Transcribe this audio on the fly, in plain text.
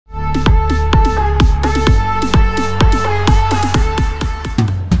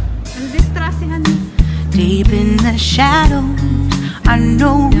I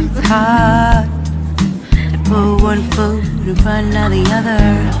know it's hard to put one foot in front of the other.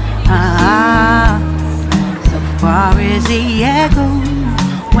 So far as the echo,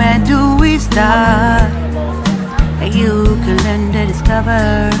 where do we start? You can learn to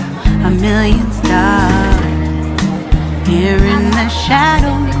discover a million stars. Here in the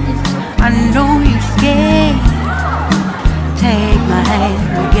shadows, I know you're scared. Take my hand,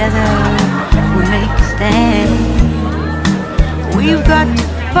 together we'll make a stand. We've got to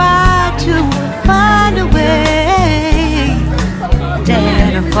fight to find a way.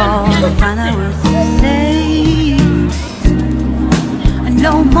 Dare to fall and find the words to say.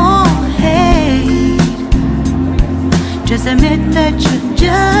 No more hate. Just admit that you're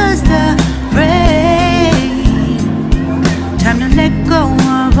just afraid. Time to let go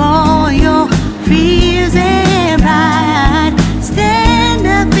of all your fears and pride. Stand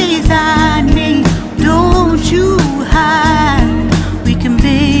up beside me, don't you hide. We can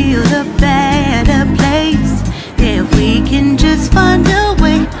build a better place. If we can just find a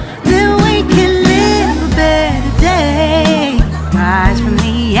way, then we can live a better day. Rise from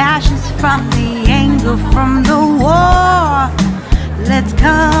the ashes, from the anger, from the war. Let's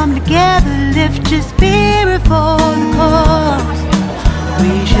come together, lift your spirit for the cause.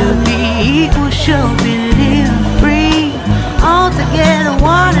 We should be equal, should be living free. All together,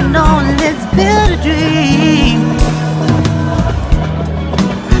 one and all, let's build a dream.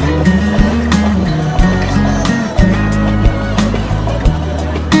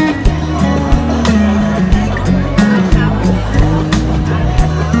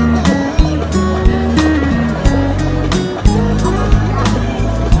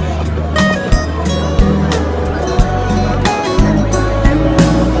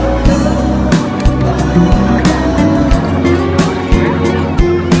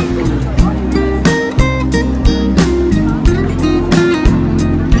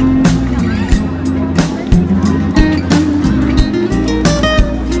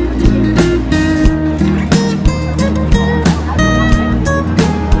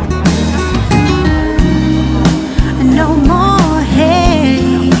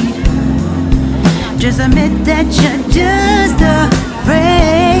 Just admit that you're just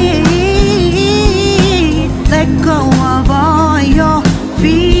afraid. Let go of all your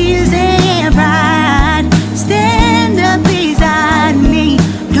fears and pride. Stand up beside me,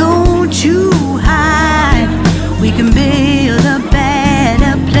 don't you hide. We can build a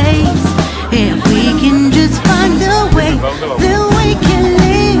better place. If we can just find a way, then we can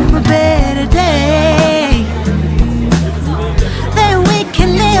live a better day. Then we can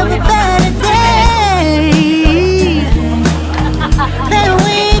live a better day.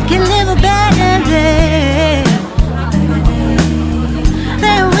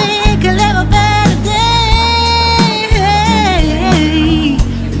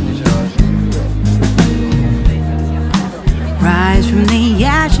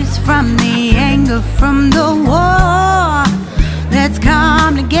 From the anger, from the war. Let's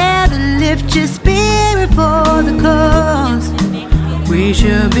come together, lift your spirit for the cause. We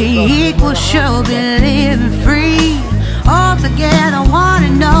should be equal, should be living free. All together, one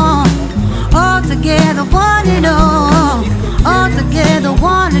and all. All together, one and all. All together,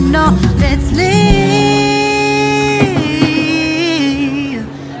 one and all. Let's live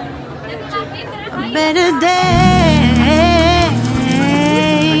a better day.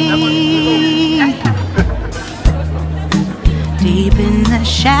 Deep in the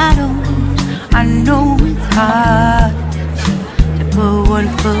shadows, I know it's hard to put one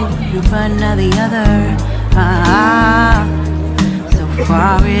foot in front of the other. So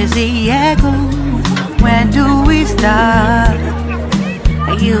far as the echo, where do we start?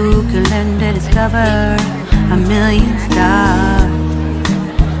 You can learn to discover a million stars.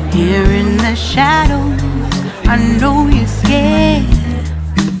 Here in the shadows, I know you're scared.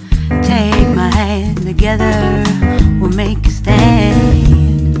 Take my hand, together